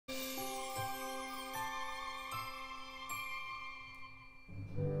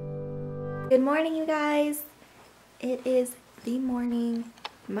Good morning, you guys. It is the morning.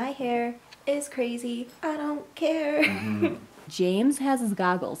 My hair is crazy. I don't care. James has his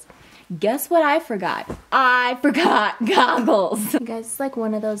goggles. Guess what I forgot? I forgot goggles. You guys, it's like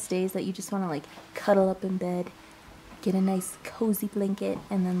one of those days that you just want to like cuddle up in bed, get a nice cozy blanket,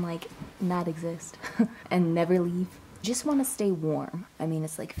 and then like not exist and never leave. Just want to stay warm. I mean,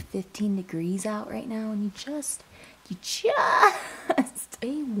 it's like 15 degrees out right now, and you just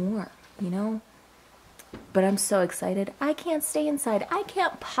stay warm, you know? But I'm so excited. I can't stay inside. I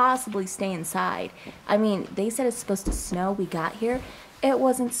can't possibly stay inside. I mean, they said it's supposed to snow. We got here. It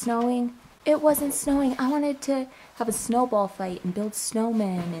wasn't snowing. It wasn't snowing. I wanted to have a snowball fight and build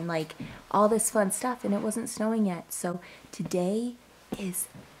snowmen and like all this fun stuff, and it wasn't snowing yet. So today is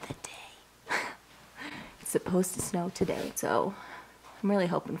the day. It's supposed to snow today, so I'm really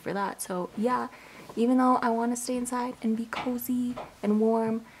hoping for that. So yeah, even though I want to stay inside and be cozy and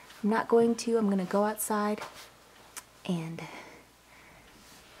warm, I'm not going to. I'm going to go outside, and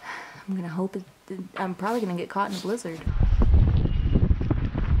I'm going to hope I'm probably going to get caught in a blizzard.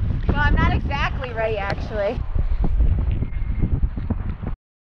 Well, I'm not exactly ready, actually.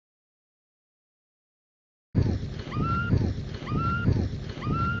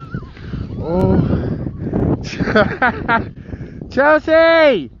 Oh,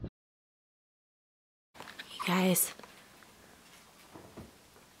 Chelsea! You guys,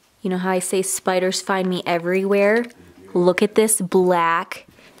 you know how I say spiders find me everywhere? Look at this black.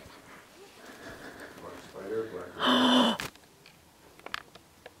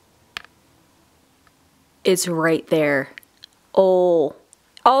 It's right there. Oh,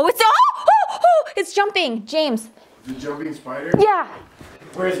 it's it's jumping, James. The jumping spider? Yeah.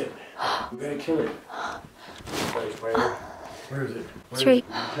 Where is it? We gotta kill it. Spider. Where is it? It's right.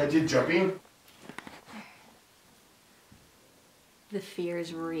 Catch it jumping? The fear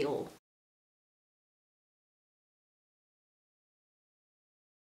is real.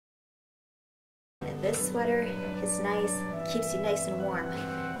 This sweater is nice, keeps you nice and warm.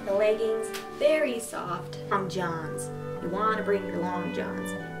 The leggings, very soft. Long johns. You want to bring your long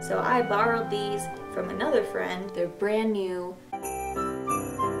johns. So I borrowed these from another friend. They're brand new.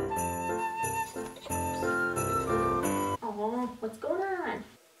 Oh, what's going on?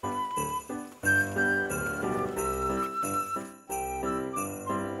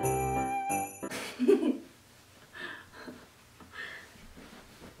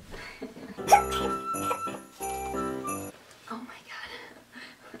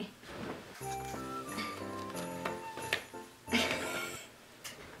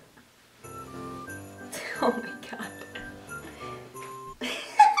 Oh my god.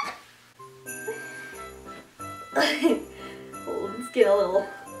 Oh, let's get a little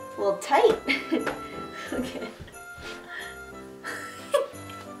tight. Okay.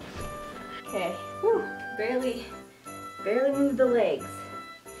 Okay. Whew. Barely move the legs.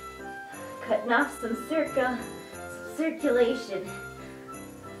 Cutting off some circulation.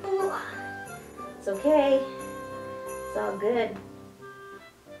 Ooh. It's okay. It's all good.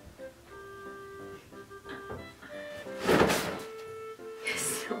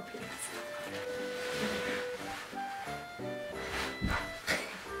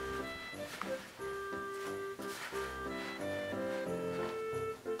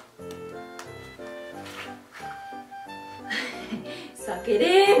 Suck it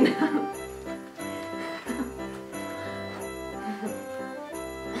in!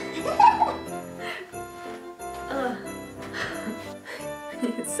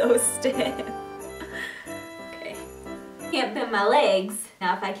 It's so stiff. Okay. Can't bend my legs.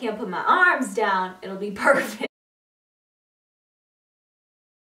 Now if I can't put my arms down, it'll be perfect.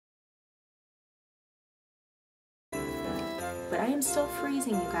 But I am still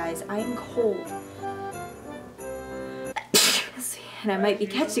freezing, you guys. I am cold. And I might be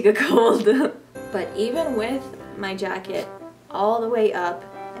catching a cold. But even with my jacket all the way up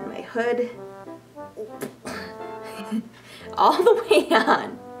and my hood all the way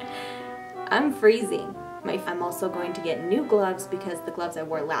on, I'm freezing. I'm also going to get new gloves because the gloves I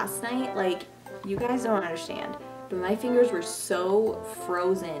wore last night, like, you guys don't understand. But my fingers were so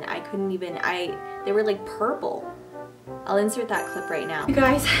frozen. I couldn't even, they were like purple. I'll insert that clip right now. You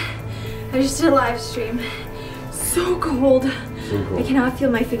guys, I just did a live stream. So cold. I cannot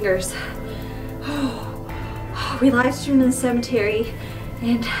feel my fingers. Oh, we live streamed in the cemetery,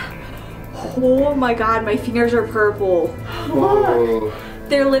 and oh my god, my fingers are purple. Whoa.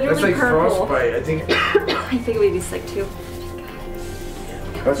 They're literally like purple. Frostbite. I think it would be sick too.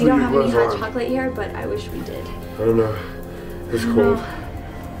 That's we don't have any hot chocolate here, but I wish we did. I don't know. It's cold.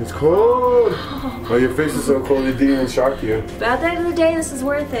 It's cold. Oh, your face is so cold it didn't even shock you. But at the end of the day, this is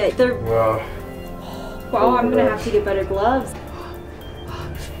worth it. Wow. Wow, I'm gonna have to get better gloves.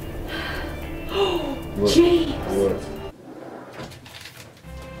 James! What?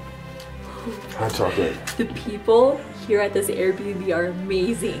 Hot chocolate. The people here at this Airbnb are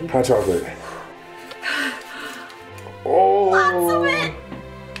amazing. Hot chocolate. Oh! Lots of it!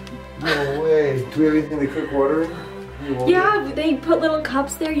 No way. Do we have anything to cook water in? Yeah, they put little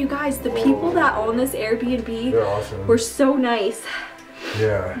cups there. You guys, the people that own this Airbnb They're awesome. were so nice.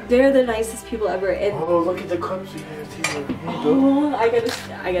 Yeah. They're the nicest people ever. And oh, look at the cups we have here. oh, I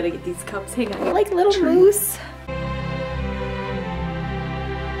gotta get these cups. Hang on. Like little moose.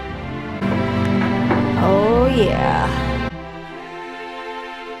 Oh yeah.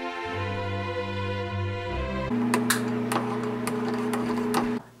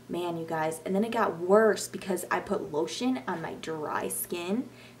 Man, you guys, and then it got worse because I put lotion on my dry skin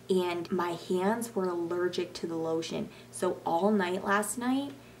and my hands were allergic to the lotion. So all night last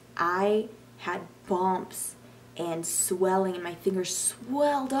night, I had bumps and swelling and my fingers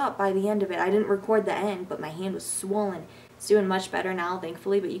swelled up by the end of it. I didn't record the end, but my hand was swollen. It's doing much better now,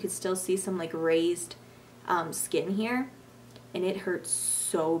 thankfully, but you could still see some like raised skin here, and it hurts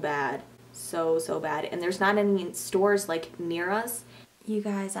so bad. So bad. And there's not any stores like near us. You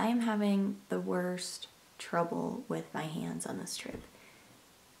guys, I am having the worst trouble with my hands on this trip.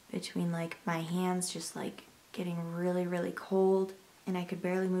 Between like my hands just like getting really cold and I could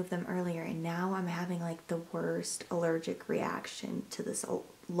barely move them earlier, and now I'm having like the worst allergic reaction to this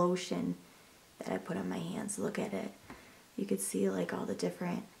lotion that I put on my hands. Look at it. You could see like all the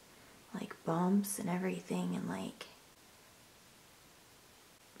different like bumps and everything, and like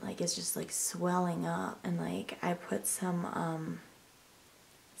it's just like swelling up, and like I put some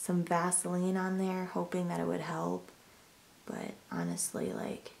Vaseline on there hoping that it would help, but honestly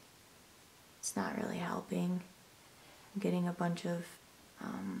like it's not really helping. I'm getting a bunch of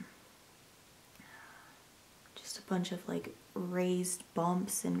just a bunch of like raised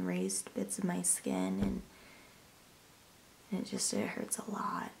bumps and raised bits of my skin, and it hurts a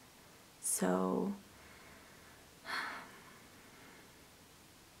lot. So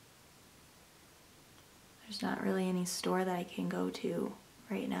there's not really any store that I can go to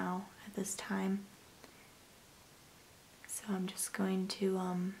right now at this time. So I'm just going to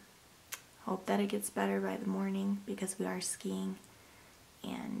hope that it gets better by the morning because we are skiing,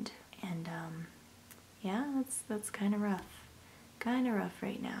 and yeah, that's kind of rough. Kind of rough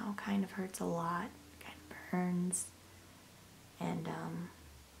right now. Kind of hurts a lot. Kind of burns. And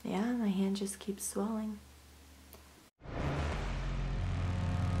yeah, my hand just keeps swelling.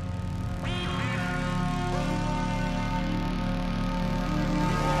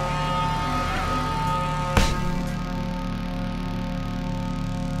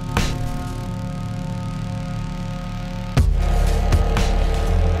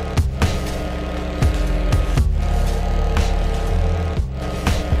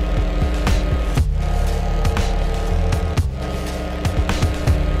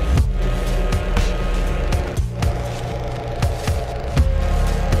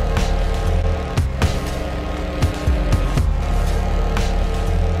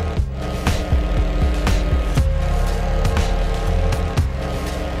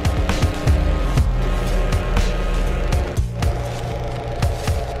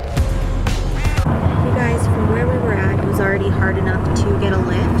 Hard enough to get a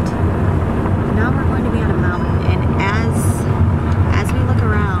lift. Now we're going to be on a mountain, and as we look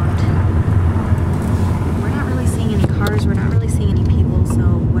around, we're not really seeing any cars, we're not really seeing any people, so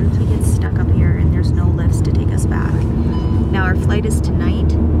what if we get stuck up here and there's no lifts to take us back? Now our flight is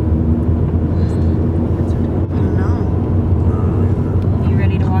tonight. I don't know. You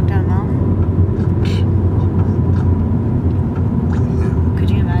ready to walk down a mountain? Could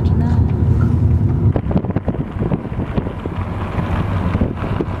you imagine that?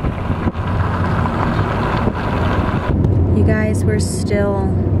 Guys, we're still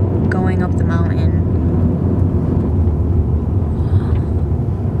going up the mountain.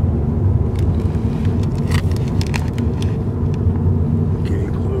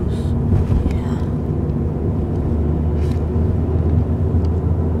 Getting close. Yeah.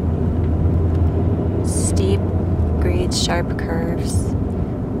 Steep grades, sharp curves.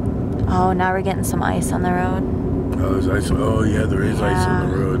 Oh, now we're getting some ice on the road. Oh, there's ice. Oh, yeah, there is ice on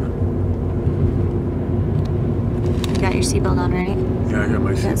the road. Got your seatbelt on, right? Yeah, I got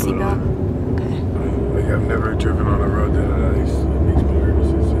my seatbelt on. Okay. Like, I've never driven on a road that had ice. It makes me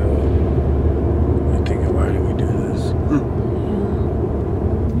nervous as hell. I'm thinking, why do we do this?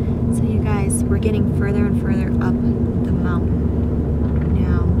 So you guys, we're getting further and further up the mountain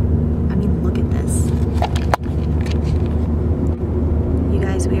now.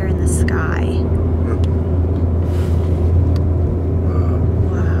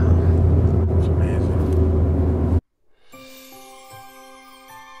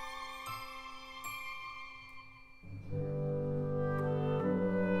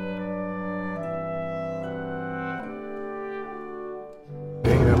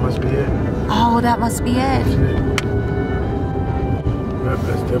 must be it. Oh, that must be it. That's it. Yep,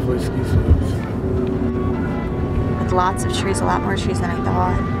 that's definitely ski slopes. With lots of trees, a lot more trees than I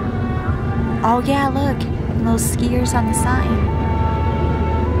thought. Oh yeah, look. Those skiers on the sign.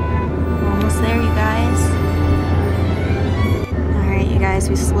 We're almost there, you guys. Alright, you guys,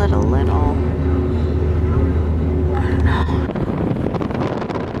 we slid a little. I don't know.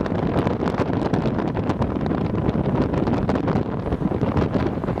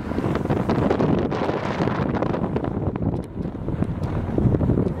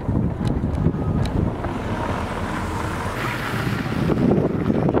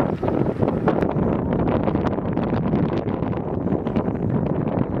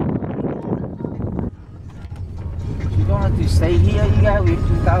 To stay here, you guys, we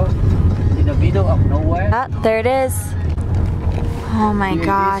took out in the middle of nowhere. Ah, there it is. Oh my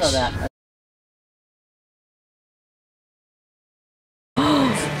gosh.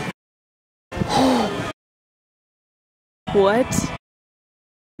 What?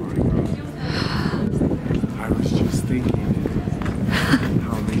 I was just thinking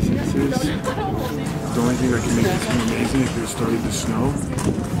how amazing this is. The only thing that can make this more amazing if it started to snow.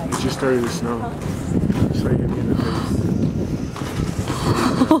 It just started to snow. Just like hit me in the face.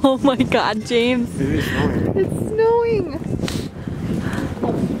 Oh my god, James. It is snowing. It's snowing.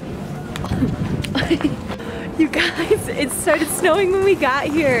 You guys, it started snowing when we got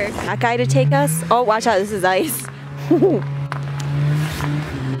here. That guy to take us. Oh, watch out, this is ice.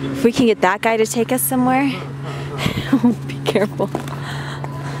 If we can get that guy to take us somewhere. Be careful.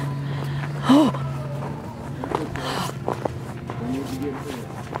 Oh.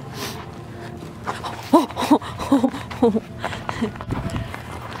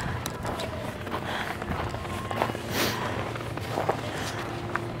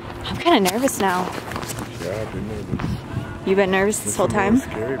 I'm kind of nervous now. Yeah, I've been nervous. You've been nervous this whole time?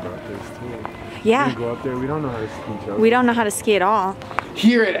 Scary about this too. Yeah. We go up there, we don't know how to ski, Chelsea. We don't know how to ski at all.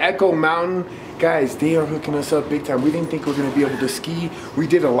 Here at Echo Mountain, guys, they are hooking us up big time. We didn't think we were gonna be able to ski. We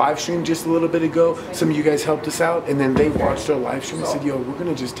did a live stream just a little bit ago. Some of you guys helped us out, and then they watched our live stream and said, yo, we're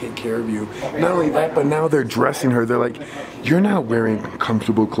gonna just take care of you. Not only that, but now they're dressing her. They're like, you're not wearing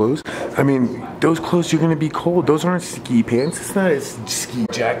comfortable clothes. I mean, those clothes, you're gonna be cold. Those aren't ski pants. It's not a ski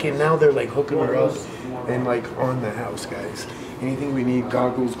jacket. Now they're like hooking her up and like on the house, guys. Anything we need,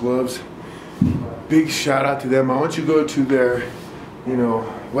 goggles, gloves. Big shout out to them. I want you to go to their, you know,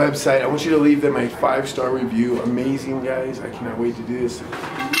 website. I want you to leave them a 5-star review. Amazing, guys. I cannot wait to do this.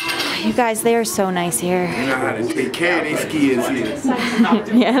 You guys, they are so nice here. You know how to take care of these skiers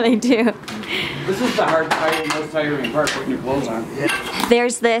here. Yeah, they do. This is the hard, most tiring part, putting your clothes on.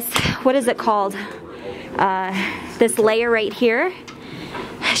 There's this, what is it called? This layer right here.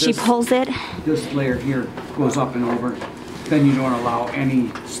 She pulls it. This layer here goes up and over. Then you don't allow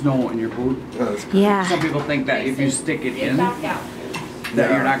any snow in your boot. Yeah. Some people think that if you stick it in, that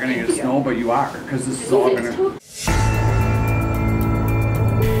you're not going to get snow, but you are, because this is all going to...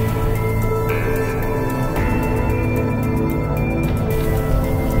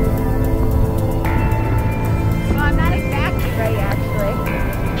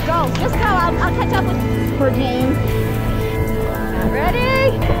 Just go, I'll catch up with poor James.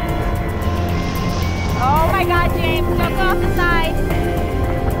 Ready? Oh my god, James, don't go off the side.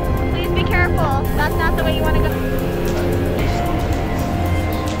 Please be careful. That's not the way you want to go.